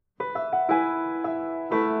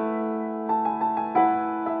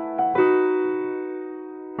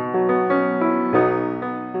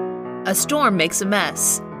A storm makes a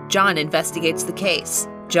mess. John investigates the case.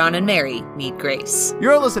 John and Mary meet Grace.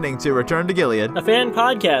 You're listening to Return to Gilead, a fan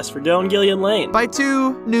podcast for Down Gilead Lane, by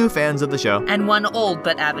two new fans of the show. And one old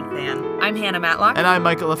but avid fan. I'm Hannah Matlock. And I'm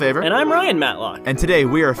Michael Lefevre. And I'm Ryan Matlock. And today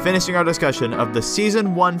we are finishing our discussion of the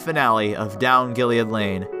Season 1 finale of Down Gilead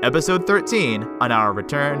Lane, Episode 13, on our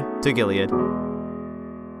Return to Gilead.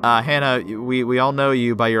 Hannah, we all know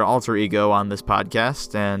you by your alter ego on this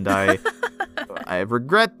podcast, and I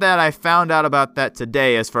regret that I found out about that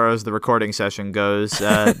today as far as the recording session goes,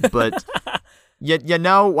 but you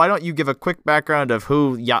know, why don't you give a quick background of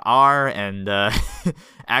who you are and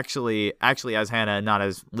actually as Hannah and not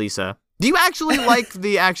as Lisa. Do you actually like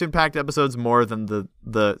the action-packed episodes more than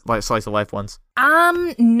the slice of life ones?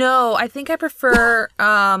 No, I think I prefer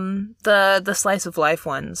the slice of life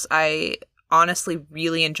ones. I honestly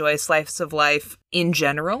really enjoy slice of life in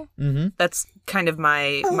general. Mm-hmm. That's kind of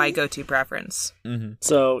my go-to preference. Mm-hmm.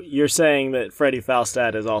 So you're saying that Freddy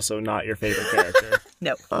Falstad is also not your favorite character?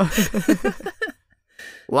 No.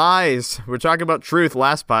 Lies. We're talking about truth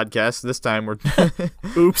last podcast. This time we're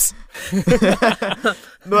Oops.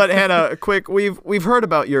 But Hannah, quick, we've heard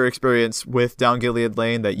about your experience with Down Gilead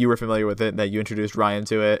Lane, that you were familiar with it, that you introduced Ryan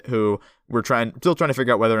to it, who we're still trying to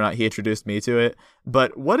figure out whether or not he introduced me to it.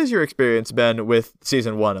 But what has your experience been with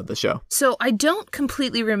Season 1 of the show? So I don't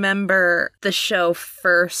completely remember the show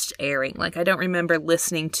first airing. Like, I don't remember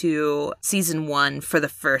listening to Season 1 for the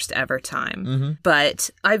first ever time. Mm-hmm.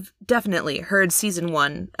 But I've definitely heard Season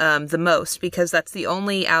 1 the most, because that's the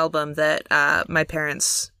only album that my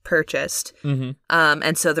parents purchased. Mm-hmm.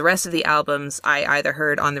 And so the rest of the albums I either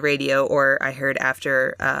heard on the radio or I heard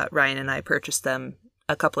after Ryan and I purchased them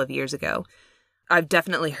a couple of years ago. I've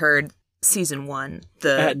definitely heard Season 1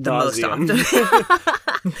 the most often.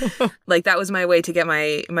 Like, that was my way to get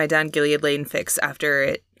my Down Gilead Lane fix after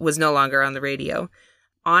it was no longer on the radio.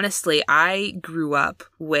 Honestly, I grew up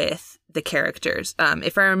with the characters.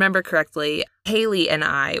 If I remember correctly, Haley and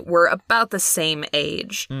I were about the same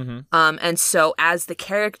age. Mm-hmm. And so as the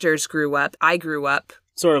characters grew up, I grew up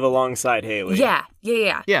sort of alongside Haley. Yeah.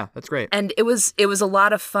 Yeah, that's great. And it was a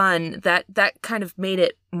lot of fun. That kind of made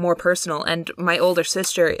it more personal. And my older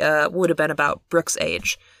sister would have been about Brooke's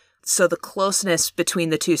age. So the closeness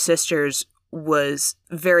between the two sisters was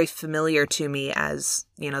very familiar to me, as,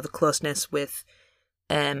 you know, the closeness with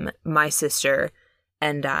my sister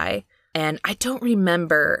and I. And I don't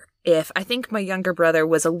remember I think my younger brother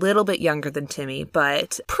was a little bit younger than Timmy,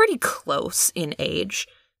 but pretty close in age.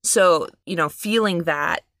 So, you know, feeling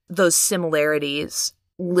those similarities,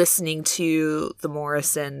 listening to the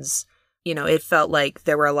Morrisons, you know, it felt like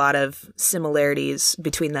there were a lot of similarities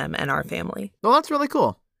between them and our family. Well, that's really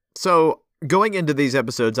cool. So going into these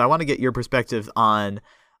episodes, I want to get your perspective on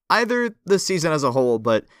either the season as a whole,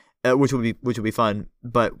 but which would be fun.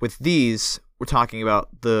 But with these, we're talking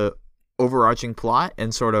about the overarching plot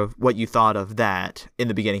and sort of what you thought of that in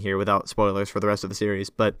the beginning here, without spoilers for the rest of the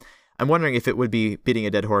series. But I'm wondering if it would be beating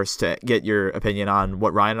a dead horse to get your opinion on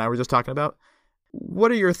what Ryan and I were just talking about.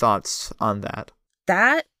 What are your thoughts on that?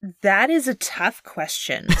 That is a tough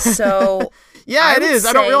question. So yeah, it is.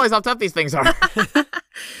 I don't realize how tough these things are.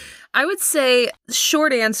 I would say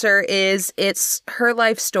short answer is it's her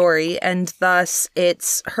life story, and thus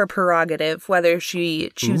it's her prerogative whether she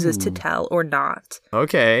chooses to tell or not.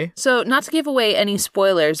 Okay. So not to give away any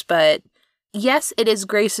spoilers, but yes, it is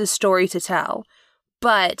Grace's story to tell.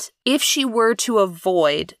 But if she were to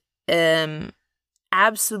avoid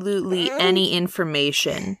absolutely any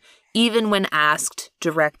information, even when asked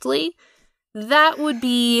directly, that would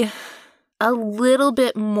be a little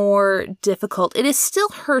bit more difficult. It is still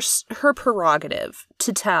her prerogative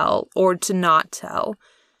to tell or to not tell.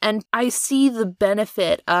 And I see the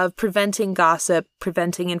benefit of preventing gossip,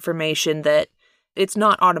 preventing information that it's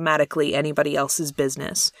not automatically anybody else's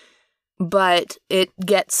business. But it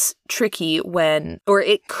gets tricky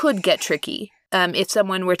it could get tricky if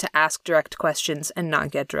someone were to ask direct questions and not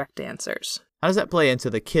get direct answers. How does that play into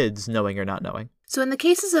the kids knowing or not knowing? So in the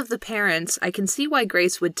cases of the parents, I can see why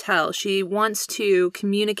Grace would tell. She wants to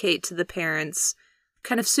communicate to the parents,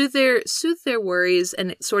 kind of soothe their worries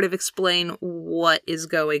and sort of explain what is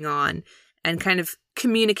going on, and kind of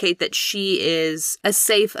communicate that she is a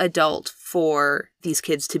safe adult for these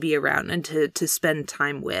kids to be around and to spend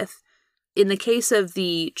time with. In the case of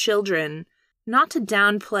the children, not to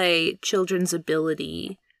downplay children's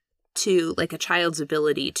ability to, like a child's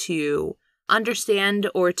ability to understand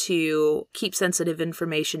or to keep sensitive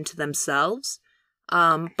information to themselves,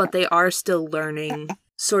 but they are still learning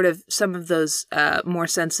sort of some of those more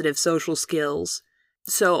sensitive social skills.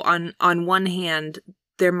 So on one hand,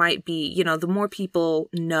 there might be, you know, the more people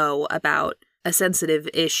know about a sensitive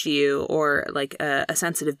issue or like a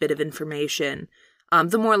sensitive bit of information,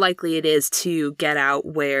 the more likely it is to get out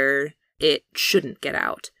where it shouldn't get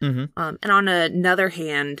out. Mm-hmm. And on another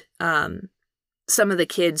hand, some of the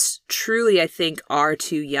kids truly, I think, are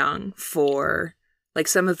too young for, like,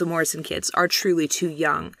 some of the Morrison kids are truly too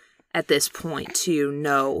young at this point to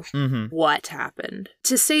know what happened.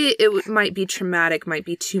 To say it might be traumatic might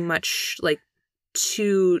be too much, like,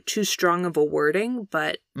 too strong of a wording,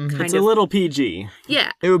 but it's a little PG.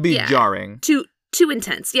 Yeah. It would be jarring. Too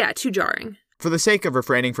intense. Yeah, too jarring. For the sake of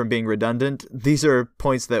refraining from being redundant, these are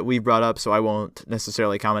points that we brought up, so I won't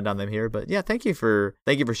necessarily comment on them here. But yeah, thank you for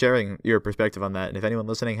sharing your perspective on that. And if anyone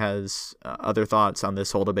listening has other thoughts on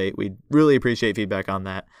this whole debate, we'd really appreciate feedback on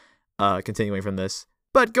that, continuing from this.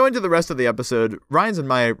 But going to the rest of the episode, Ryan's and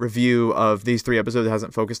my review of these 3 episodes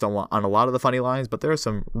hasn't focused on a lot of the funny lines, but there are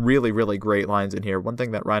some really, really great lines in here. One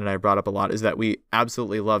thing that Ryan and I brought up a lot is that we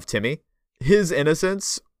absolutely love Timmy. His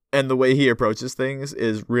innocence and the way he approaches things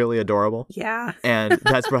is really adorable. Yeah. And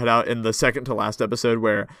that's brought out in the second to last episode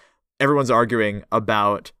where everyone's arguing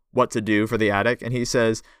about what to do for the attic. And he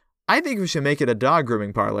says, I think we should make it a dog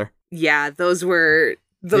grooming parlor. Yeah, those were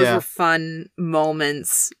fun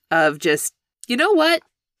moments of just, you know what?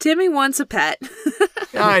 Timmy wants a pet.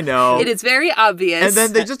 I know. It is very obvious. And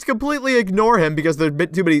then they just completely ignore him because they're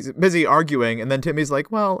too busy arguing. And then Timmy's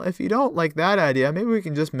like, well, if you don't like that idea, maybe we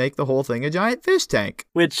can just make the whole thing a giant fish tank.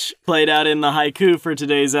 Which played out in the haiku for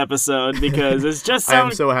today's episode because it's just so,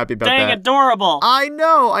 I'm so happy about dang that. Adorable. I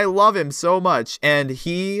know. I love him so much. And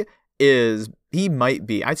he might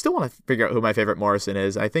be. I still want to figure out who my favorite Morrison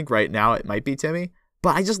is. I think right now it might be Timmy.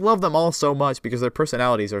 But I just love them all so much because their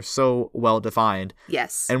personalities are so well defined.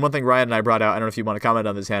 Yes. And one thing Ryan and I brought out, I don't know if you want to comment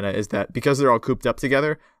on this, Hannah, is that because they're all cooped up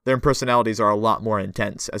together, their personalities are a lot more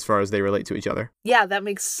intense as far as they relate to each other. Yeah, that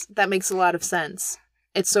makes a lot of sense.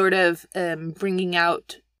 It's sort of bringing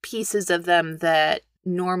out pieces of them that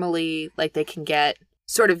normally, like, they can get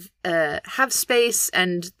sort of have space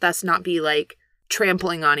and thus not be like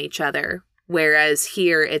trampling on each other. Whereas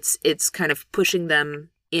here, it's kind of pushing them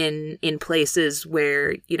in places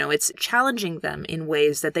where, you know, it's challenging them in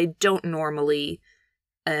ways that they don't normally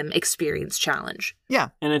experience challenge. Yeah.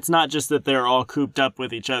 And it's not just that they're all cooped up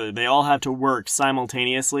with each other. They all have to work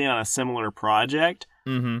simultaneously on a similar project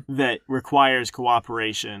that requires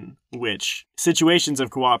cooperation, which situations of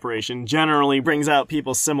cooperation generally brings out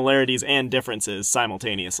people's similarities and differences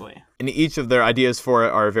simultaneously. And each of their ideas for it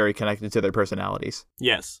are very connected to their personalities.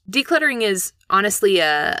 Yes. Decluttering is honestly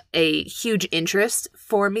a huge interest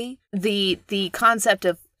for me. The concept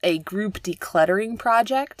of a group decluttering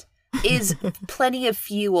project is plenty of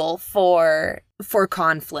fuel for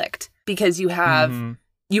conflict because you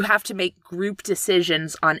have to make group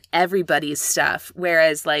decisions on everybody's stuff.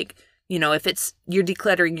 Whereas, like, you know, if you're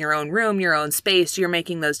decluttering your own room, your own space, you're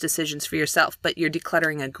making those decisions for yourself, but you're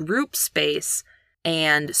decluttering a group space.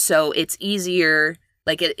 And so it's easier,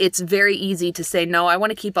 like it's very easy to say, no, I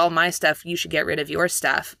want to keep all my stuff. You should get rid of your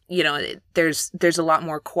stuff. You know, there's a lot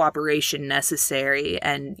more cooperation necessary,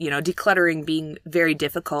 and, you know, decluttering being very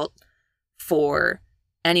difficult for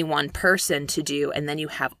any one person to do, and then you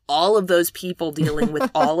have all of those people dealing with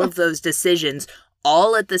all of those decisions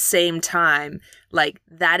all at the same time. Like,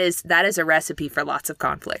 that is a recipe for lots of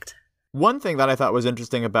conflict. One thing that I thought was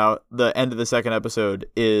interesting about the end of the second episode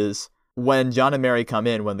is when John and Mary come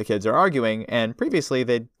in when the kids are arguing, and previously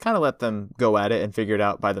they'd kind of let them go at it and figure it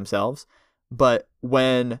out by themselves. But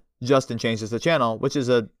when Justin changes the channel, which is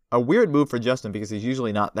a weird move for Justin because he's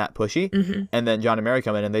usually not that pushy. And then John and Mary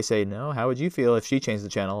come in and they say, no, how would you feel if she changed the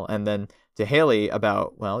channel? And then to Haley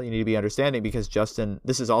about, well, you need to be understanding because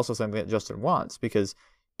this is also something that Justin wants, because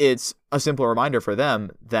it's a simple reminder for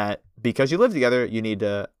them that because you live together, you need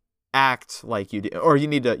to act like you do, or you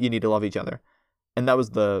need to love each other. And that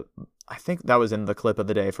was I think that was in the clip of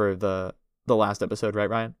the day for the last episode, right,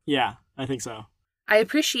 Ryan? Yeah, I think so. I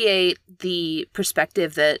appreciate the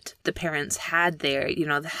perspective that the parents had there, you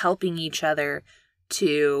know, the helping each other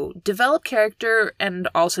to develop character and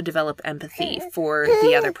also develop empathy for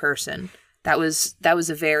the other person. That was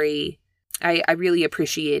a very, I really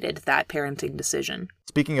appreciated that parenting decision.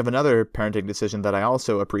 Speaking of another parenting decision that I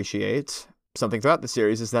also appreciate, something throughout the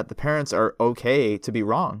series, is that the parents are okay to be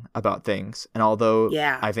wrong about things. And although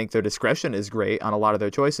I think their discretion is great on a lot of their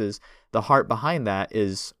choices, the heart behind that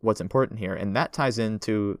is what's important here. And that ties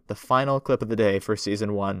into the final clip of the day for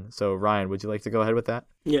season 1. So Ryan, would you like to go ahead with that?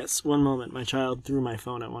 Yes, one moment. My child threw my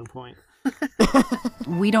phone at one point.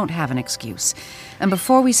 We don't have an excuse. And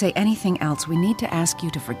before we say anything else, we need to ask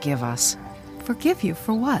you to forgive us. Forgive you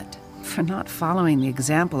for what? For not following the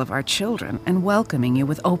example of our children and welcoming you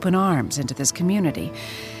with open arms into this community.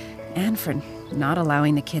 And for not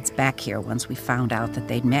allowing the kids back here once we found out that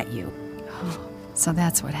they'd met you. Oh, so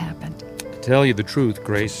that's what happened. To tell you the truth,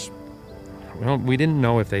 Grace, well, we didn't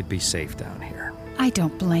know if they'd be safe down here. I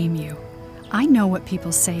don't blame you. I know what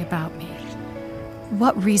people say about me.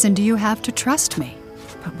 What reason do you have to trust me?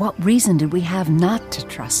 But what reason did we have not to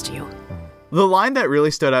trust you? The line that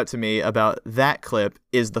really stood out to me about that clip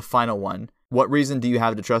is the final one. What reason do you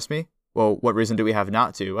have to trust me? Well, what reason do we have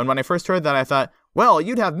not to? And when I first heard that, I thought, well,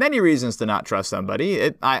 you'd have many reasons to not trust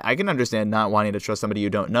somebody. I can understand not wanting to trust somebody you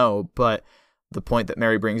don't know, but the point that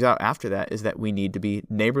Mary brings out after that is that we need to be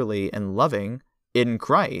neighborly and loving in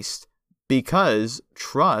Christ because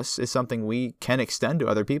trust is something we can extend to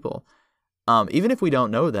other people. Even if we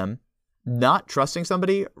don't know them, not trusting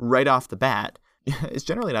somebody right off the bat is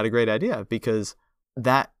generally not a great idea because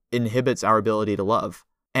that inhibits our ability to love.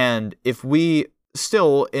 And if we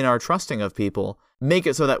still, in our trusting of people, make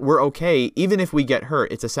it so that we're okay, even if we get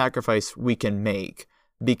hurt, it's a sacrifice we can make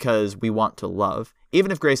because we want to love.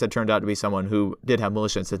 Even if Grace had turned out to be someone who did have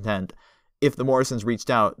malicious intent, if the Morrisons reached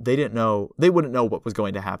out, they wouldn't know what was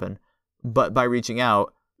going to happen. But by reaching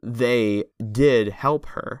out, they did help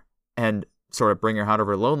her and sort of bring her out of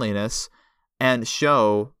her loneliness and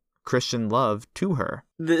show Christian love to her.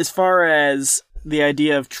 As far as the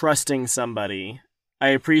idea of trusting somebody, I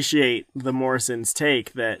appreciate the Morrisons'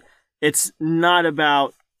 take that it's not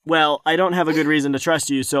about, well, I don't have a good reason to trust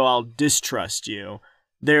you, so I'll distrust you.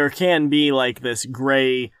 There can be like this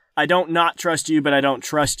gray, I don't not trust you, but I don't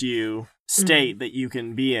trust you state that you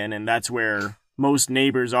can be in, and that's where most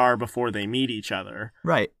neighbors are before they meet each other.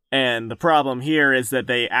 Right. And the problem here is that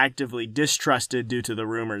they actively distrusted due to the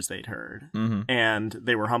rumors they'd heard. Mm-hmm. And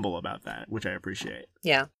they were humble about that, which I appreciate.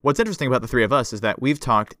 Yeah. What's interesting about the three of us is that we've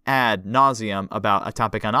talked ad nauseum about a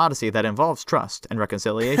topic on Odyssey that involves trust and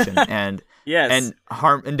reconciliation and yes. and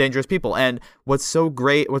harm and dangerous people. And what's so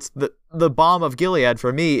great, what's the balm of Gilead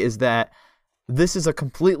for me is that this is a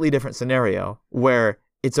completely different scenario where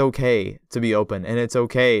it's okay to be open and it's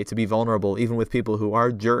okay to be vulnerable, even with people who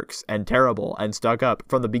are jerks and terrible and stuck up.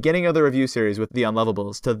 From the beginning of the review series with The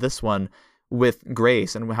Unlovables to this one with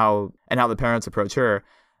Grace and how the parents approach her,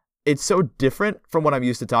 it's so different from what I'm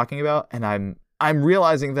used to talking about. And I'm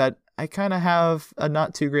realizing that I kind of have a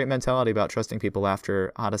not too great mentality about trusting people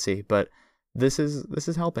after Odyssey, but this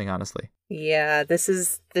is helping, honestly. Yeah, this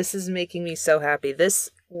is making me so happy.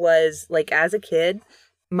 This was like, as a kid,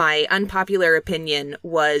 my unpopular opinion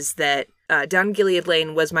was that Down Gilead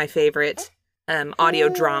Lane was my favorite audio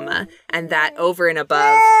drama, and that over and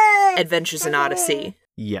above Adventures in Odyssey.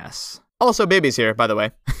 Yes. Also, Baby's here, by the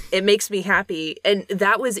way. It makes me happy. And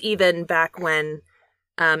that was even back when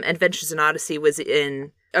Adventures in Odyssey was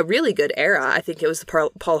in a really good era. I think it was the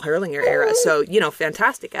Paul Hurlinger era. So,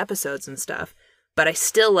 fantastic episodes and stuff. But I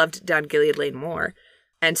still loved Down Gilead Lane more.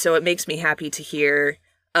 And so it makes me happy to hear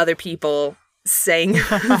other people saying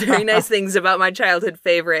very nice things about my childhood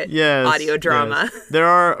favorite audio drama. Yes. There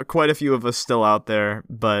are quite a few of us still out there,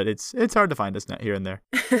 but it's hard to find us here and there.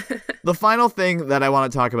 The final thing that I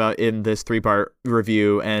want to talk about in this 3-part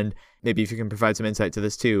review, and maybe if you can provide some insight to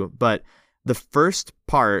this too, but the first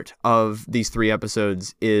part of these 3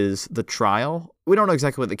 episodes is the trial. We don't know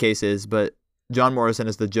exactly what the case is, but John Morrison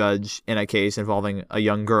is the judge in a case involving a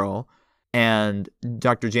young girl. And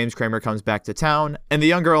Dr. James Kramer comes back to town, and the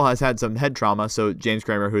young girl has had some head trauma, so James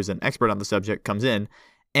Kramer, who's an expert on the subject, comes in,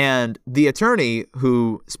 and the attorney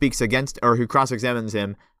who speaks against, or who cross-examines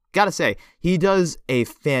him, gotta say, he does a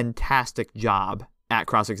fantastic job at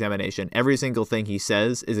cross-examination. Every single thing he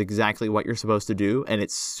says is exactly what you're supposed to do, and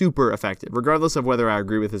it's super effective, regardless of whether I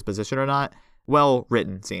agree with his position or not.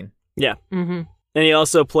 Well-written scene. Yeah. Mm-hmm. And he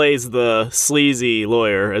also plays the sleazy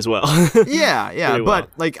lawyer as well. Yeah, but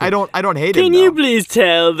I don't hate him. Can you please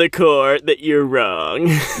tell the court that you're wrong?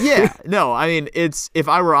 Yeah, no, I mean, it's if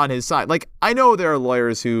I were on his side. I know there are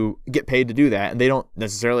lawyers who get paid to do that, and they don't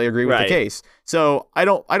necessarily agree with the case. So I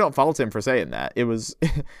don't fault him for saying that. It was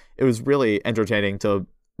really entertaining to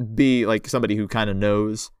be like somebody who kind of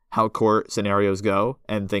knows how court scenarios go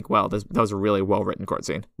and think, wow, that was a really well written court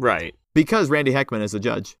scene. Right. Because Randy Heckman is the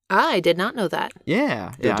judge. I did not know that.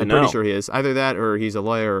 Yeah, I'm pretty sure he is. Either that or he's a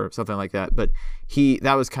lawyer or something like that. But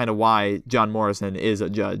that was kind of why John Morrison is a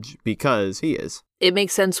judge, because he is. It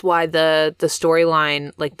makes sense why the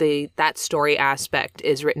storyline, that story aspect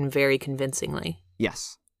is written very convincingly.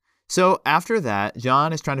 Yes. So after that,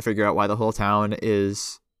 John is trying to figure out why the whole town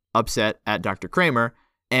is upset at Dr. Kramer,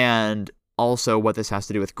 and also what this has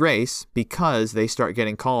to do with Grace, because they start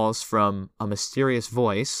getting calls from a mysterious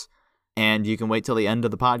voice. And you can wait till the end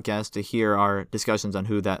of the podcast to hear our discussions on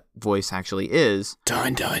who that voice actually is.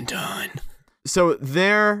 Dun, dun, dun. So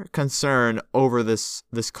their concern over this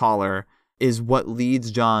caller is what leads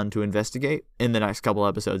John to investigate in the next couple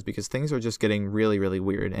episodes, because things are just getting really, really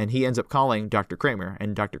weird. And he ends up calling Dr. Kramer,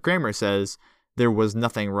 and Dr. Kramer says there was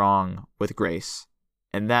nothing wrong with Grace.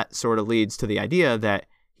 And that sort of leads to the idea that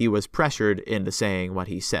he was pressured into saying what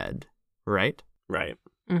he said, right? Right.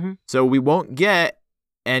 Mm-hmm. So we won't get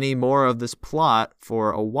any more of this plot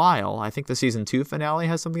for a while. I think the season 2 finale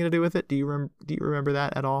has something to do with it. Do you remember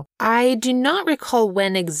that at all? I do not recall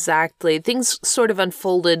when exactly. Things sort of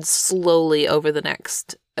unfolded slowly over the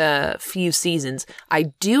next few seasons. I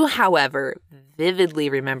do, however, vividly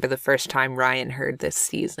remember the first time Ryan heard this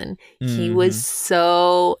season. He was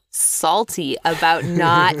so salty about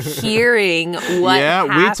not hearing what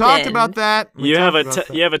happened. We talked about that. You have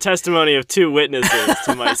a testimony of 2 witnesses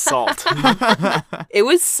to my salt. It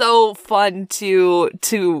was so fun to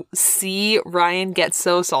see Ryan get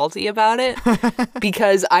so salty about it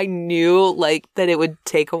because I knew like that it would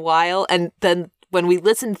take a while, and then when we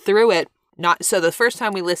listened through it, the first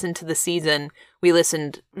time we listened to the season, we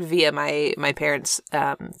listened via my parents'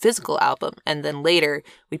 physical album, and then later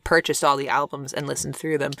we purchased all the albums and listened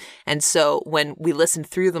through them. And so when we listened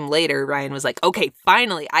through them later, Ryan was like, "Okay,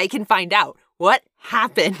 finally, I can find out what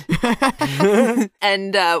happened."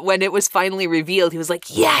 And when it was finally revealed, he was like,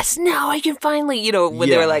 "Yes, now I can finally," when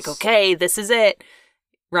they were like, "Okay, this is it."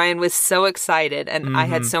 Ryan was so excited, and I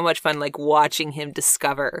had so much fun like watching him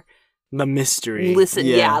discover the mystery.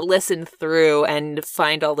 Listen through and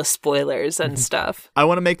find all the spoilers and stuff. I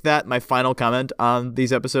want to make that my final comment on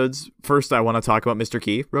these episodes. First, I want to talk about Mr.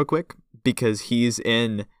 Key real quick, because he's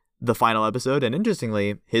in the final episode, and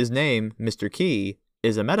interestingly, his name, Mr. Key,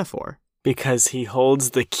 is a metaphor. Because he holds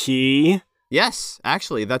the key? Yes,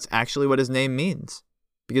 actually, that's actually what his name means.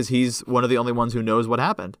 Because he's one of the only ones who knows what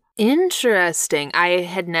happened. Interesting. I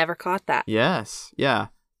had never caught that. Yes, yeah.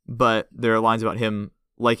 But there are lines about him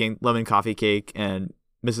liking lemon coffee cake, and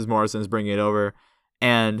Mrs. Morrison's bringing it over.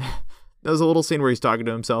 And there's a little scene where he's talking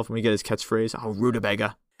to himself, and we get his catchphrase, "Oh,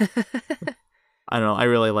 rutabaga." I don't know. I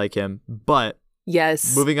really like him. But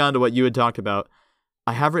yes, moving on to what you had talked about,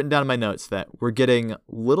 I have written down in my notes that we're getting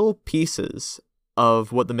little pieces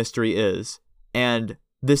of what the mystery is. And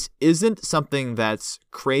this isn't something that's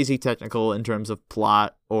crazy technical in terms of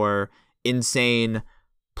plot or insane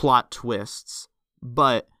plot twists,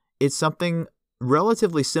 but it's something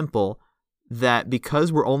relatively simple that,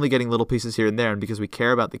 because we're only getting little pieces here and there, and because we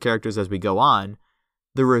care about the characters as we go on,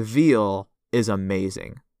 the reveal is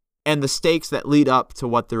amazing. And the stakes that lead up to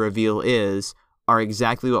what the reveal is are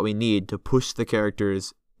exactly what we need to push the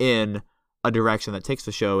characters in a direction that takes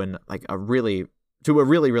the show in like a really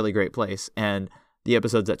great place. And the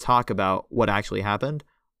episodes that talk about what actually happened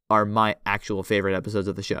are my actual favorite episodes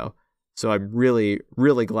of the show. So I'm really,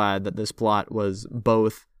 really glad that this plot was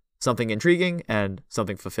both something intriguing and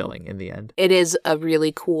something fulfilling in the end. It is a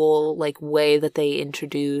really cool way that they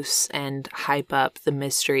introduce and hype up the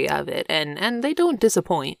mystery of it, and they don't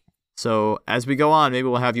disappoint. So as we go on, maybe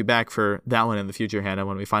we'll have you back for that one in the future, Hannah,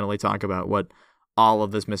 when we finally talk about what all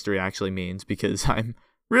of this mystery actually means, because I'm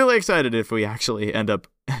really excited if we actually end up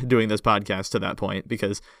doing this podcast to that point,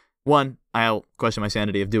 because 1, I'll question my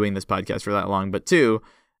sanity of doing this podcast for that long, but 2,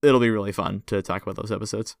 it'll be really fun to talk about those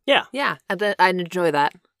episodes. Yeah. Yeah, I'd enjoy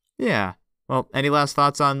that. Yeah. Well, any last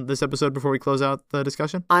thoughts on this episode before we close out the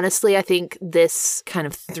discussion? Honestly, I think this kind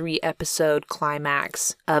of 3-episode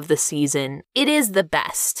climax of the season, it is the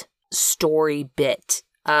best story bit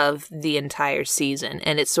of the entire season.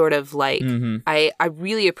 And it's sort of like, I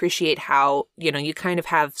really appreciate how, you kind of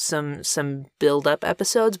have some build-up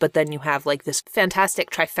episodes, but then you have like this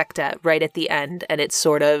fantastic trifecta right at the end. And it's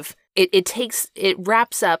sort of, it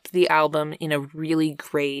wraps up the album in a really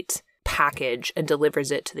great package and delivers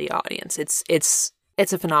it to the audience. It's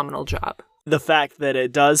a phenomenal job. The fact that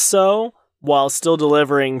it does so while still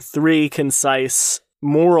delivering 3 concise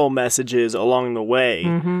moral messages along the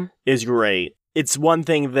way is great. It's one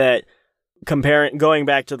thing that going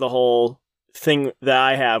back to the whole thing that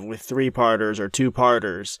I have with 3-parters or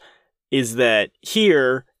 2-parters is that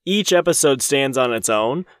here each episode stands on its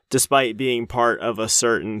own despite being part of a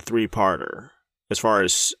certain 3-parter. As far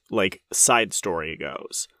as like side story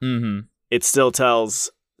goes, it still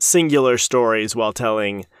tells singular stories while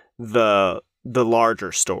telling the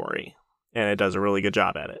larger story, and it does a really good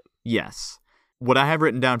job at it. Yes. What I have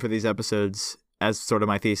written down for these episodes as sort of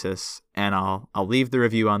my thesis, and I'll leave the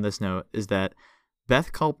review on this note, is that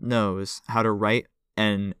Beth Culp knows how to write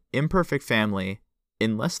an imperfect family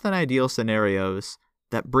in less than ideal scenarios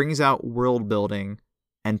that brings out world building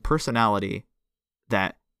and personality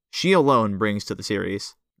that she alone brings to the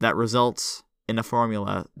series, that results in a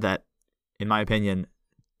formula that, in my opinion,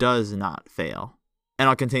 does not fail. And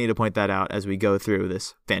I'll continue to point that out as we go through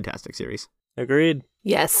this fantastic series. Agreed.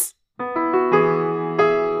 Yes.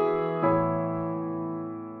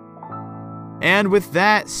 And with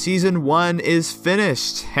that, season 1 is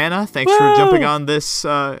finished. Hannah, thanks for jumping on this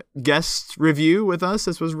guest review with us.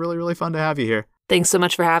 This was really, really fun to have you here. Thanks so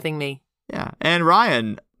much for having me. Yeah. And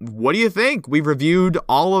Ryan, what do you think? We reviewed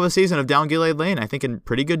all of a season of Down Gilead Lane, I think in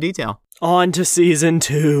pretty good detail. On to season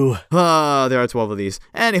 2. There are 12 of these.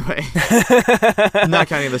 Anyway, not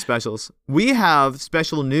counting the specials. We have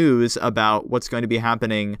special news about what's going to be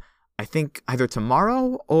happening, I think, either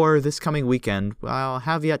tomorrow or this coming weekend. I'll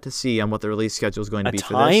have yet to see on what the release schedule is going to be for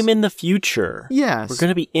this. A time in the future. Yes. We're going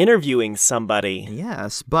to be interviewing somebody.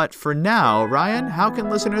 Yes, but for now, Ryan, how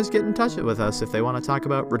can listeners get in touch with us if they want to talk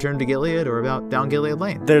about Return to Gilead or about Down Gilead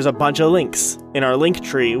Lane? There's a bunch of links in our link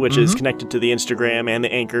tree, which is connected to the Instagram and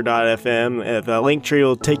the anchor.fm. The link tree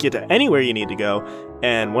will take you to anywhere you need to go.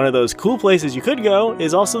 And one of those cool places you could go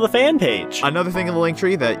is also the fan page. Another thing in the link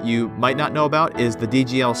tree that you might not know about is the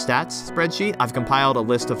DGL stats spreadsheet. I've compiled a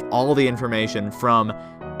list of all the information from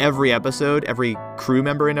every episode, every crew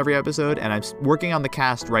member in every episode, and I'm working on the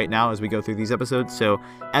cast right now as we go through these episodes. So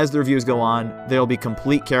as the reviews go on, there'll be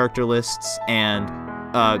complete character lists and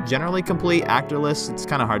generally complete actor lists. It's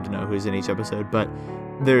kind of hard to know who's in each episode, but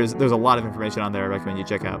there's a lot of information on there I recommend you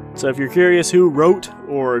check out. So if you're curious who wrote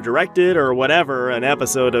or directed or whatever an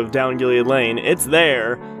episode of Down Gilead Lane, it's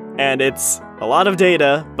there, and it's a lot of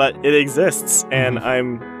data, but it exists, and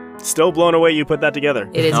I'm still blown away you put that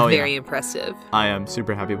together. It is very impressive. I am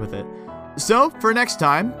super happy with it. So for next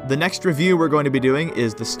time, the next review we're going to be doing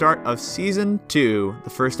is the start of Season 2.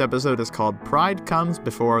 The first episode is called Pride Comes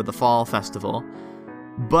Before the Fall Festival.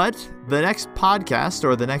 But the next podcast,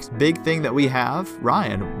 or the next big thing that we have,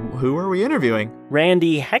 Ryan, who are we interviewing?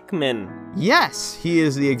 Randy Heckman. Yes, he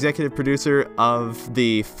is the executive producer of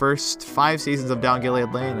the first 5 seasons of Down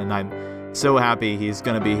Gilead Lane, and I'm so happy he's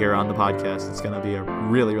going to be here on the podcast. It's going to be a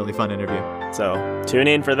really, really fun interview. So tune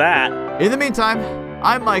in for that. In the meantime,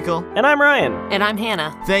 I'm Michael. And I'm Ryan. And I'm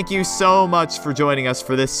Hannah. Thank you so much for joining us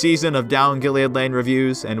for this season of Down Gilead Lane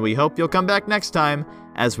reviews, and we hope you'll come back next time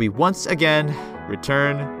as we once again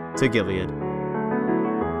return to Gilead.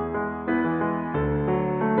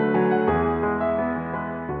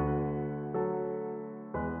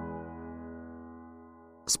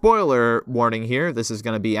 Spoiler warning here, this is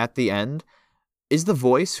going to be at the end. Is the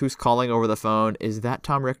voice who's calling over the phone, is that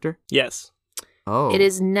Tom Richter? Yes. Oh. It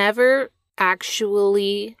is never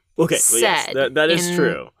actually said. Yes, that is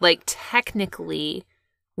true. Like, technically,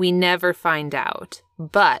 we never find out.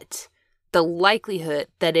 But the likelihood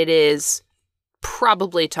that it is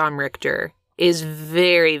probably Tom Richter is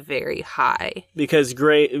very, very high. Because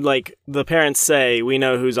the parents say, we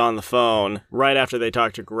know who's on the phone right after they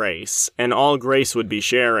talk to Grace. And all Grace would be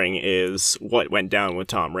sharing is what went down with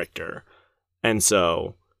Tom Richter. And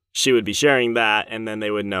so she would be sharing that, and then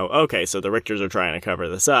they would know, okay, so the Richters are trying to cover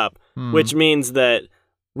this up, which means that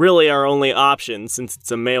really our only options, since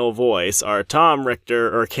it's a male voice, are Tom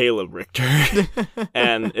Richter or Caleb Richter.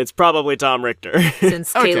 And it's probably Tom Richter.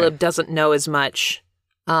 Since Caleb doesn't know as much.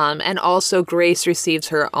 And also Grace receives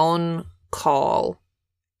her own call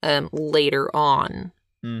later on.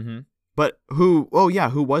 Mm-hmm. But who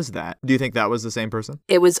was that? Do you think that was the same person?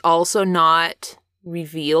 It was also not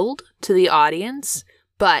revealed to the audience,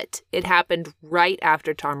 but it happened right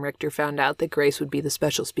after Tom Richter found out that Grace would be the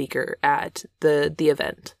special speaker at the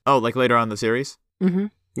event. Oh, like later on in the series? Mm-hmm.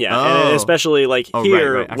 Yeah, and especially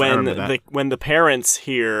here right. when the parents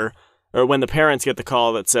hear, or when the parents get the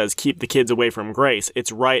call that says keep the kids away from Grace,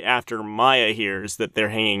 it's right after Maya hears that they're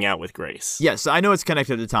hanging out with Grace. Yes, I know it's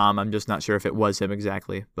connected to Tom. I'm just not sure if it was him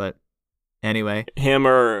exactly, but anyway. Him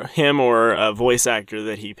or a voice actor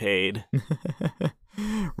that he paid.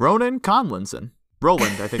 Ronan Conlinson.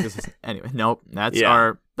 Roland, I think this is. Anyway, nope. That's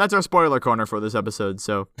our spoiler corner for this episode.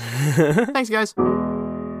 So, thanks, guys.